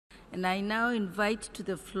And I now invite to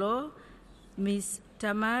the floor Ms.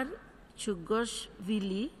 Tamar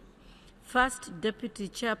Chugoshvili, First Deputy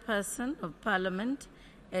Chairperson of Parliament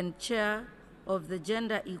and Chair of the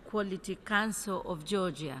Gender Equality Council of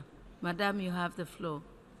Georgia. Madam, you have the floor.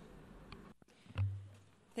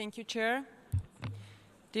 Thank you, Chair.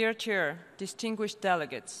 Dear Chair, distinguished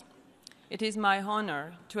delegates, it is my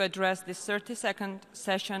honor to address this 32nd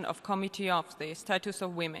session of Committee of the Status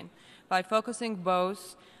of Women by focusing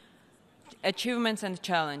both achievements and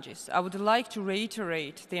challenges. I would like to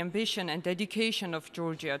reiterate the ambition and dedication of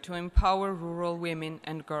Georgia to empower rural women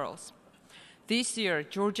and girls. This year,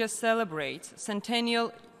 Georgia celebrates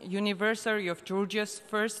centennial anniversary of Georgia's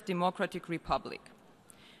first democratic republic,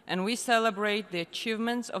 and we celebrate the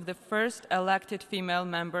achievements of the first elected female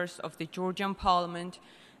members of the Georgian parliament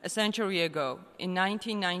a century ago, in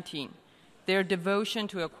 1919, their devotion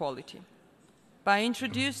to equality. By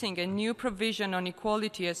introducing a new provision on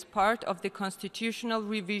equality as part of the constitutional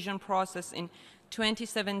revision process in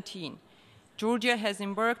 2017, Georgia has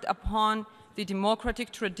embarked upon the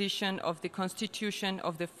democratic tradition of the Constitution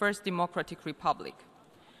of the First Democratic Republic.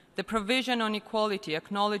 The provision on equality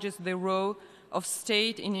acknowledges the role of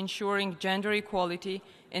state in ensuring gender equality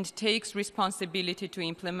and takes responsibility to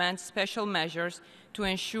implement special measures to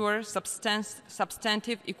ensure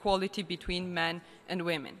substantive equality between men and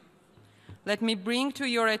women. Let me bring to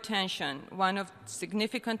your attention one of the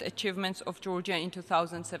significant achievements of Georgia in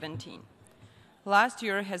 2017. Last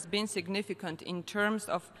year has been significant in terms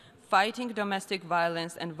of fighting domestic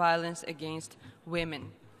violence and violence against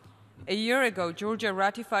women. A year ago, Georgia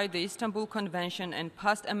ratified the Istanbul Convention and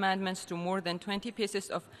passed amendments to more than 20 pieces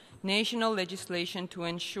of national legislation to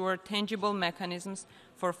ensure tangible mechanisms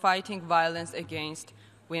for fighting violence against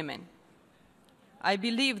women. I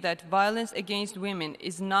believe that violence against women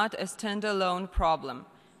is not a standalone problem,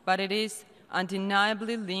 but it is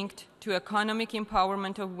undeniably linked to economic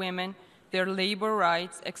empowerment of women, their labor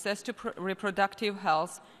rights, access to reproductive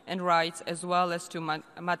health and rights, as well as to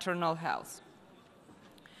maternal health.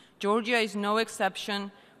 Georgia is no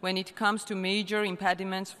exception when it comes to major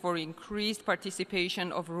impediments for increased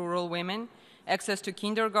participation of rural women, access to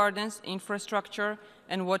kindergartens, infrastructure,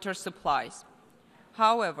 and water supplies.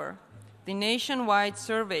 However, the nationwide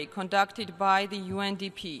survey conducted by the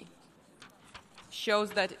UNDP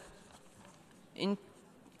shows that in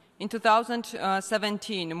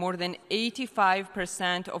 2017, more than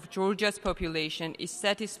 85% of Georgia's population is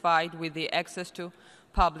satisfied with the access to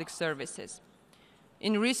public services.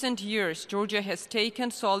 In recent years, Georgia has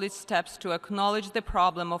taken solid steps to acknowledge the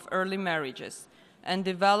problem of early marriages and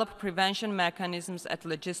develop prevention mechanisms at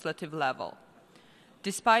legislative level.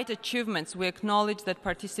 Despite achievements, we acknowledge that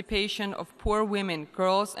participation of poor women,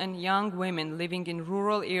 girls, and young women living in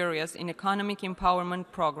rural areas in economic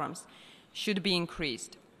empowerment programs should be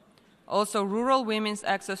increased. Also, rural women's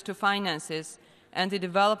access to finances and the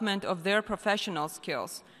development of their professional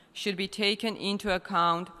skills should be taken into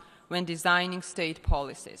account when designing state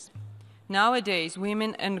policies. Nowadays,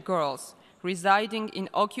 women and girls residing in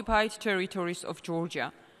occupied territories of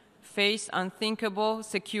Georgia face unthinkable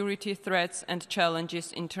security threats and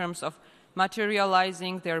challenges in terms of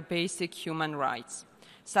materializing their basic human rights,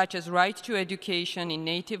 such as right to education in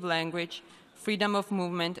native language, freedom of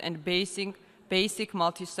movement, and basic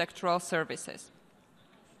multisectoral services.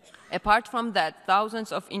 Apart from that,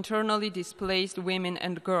 thousands of internally displaced women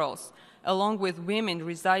and girls, along with women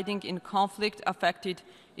residing in conflict-affected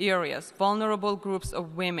areas, vulnerable groups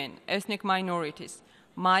of women, ethnic minorities,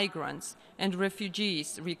 migrants, and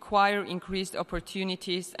refugees require increased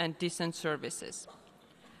opportunities and decent services.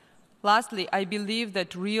 Lastly, I believe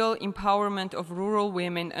that real empowerment of rural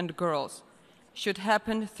women and girls should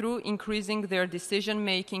happen through increasing their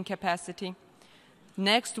decision-making capacity.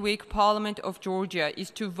 Next week, Parliament of Georgia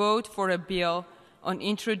is to vote for a bill on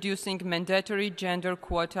introducing mandatory gender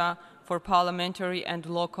quota for parliamentary and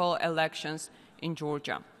local elections in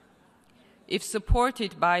Georgia. If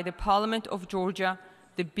supported by the Parliament of Georgia,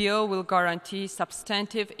 the bill will guarantee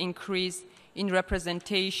substantive increase in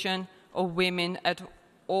representation of women at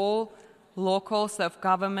all local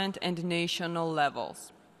self-government and national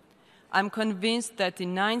levels. I'm convinced that the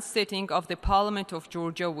 9th sitting of the Parliament of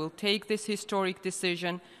Georgia will take this historic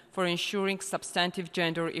decision for ensuring substantive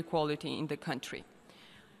gender equality in the country.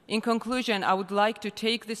 In conclusion, I would like to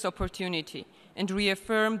take this opportunity and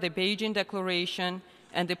reaffirm the Beijing Declaration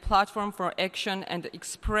and the Platform for Action and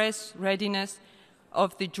express readiness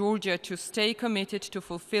of Georgia to stay committed to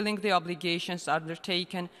fulfilling the obligations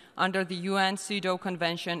undertaken under the UN CEDAW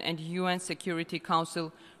Convention and UN Security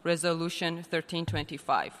Council Resolution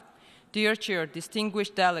 1325. Dear Chair,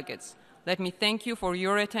 distinguished delegates, let me thank you for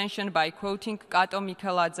your attention by quoting Kato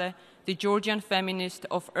Mikeladze, the Georgian feminist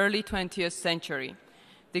of early 20th century.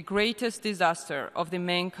 The greatest disaster of the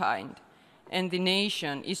mankind and the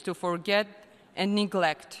nation is to forget and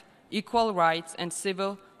neglect equal rights and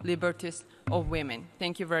civil liberties of women.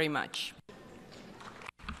 Thank you very much.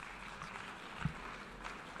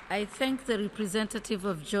 I thank the representative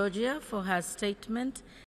of Georgia for her statement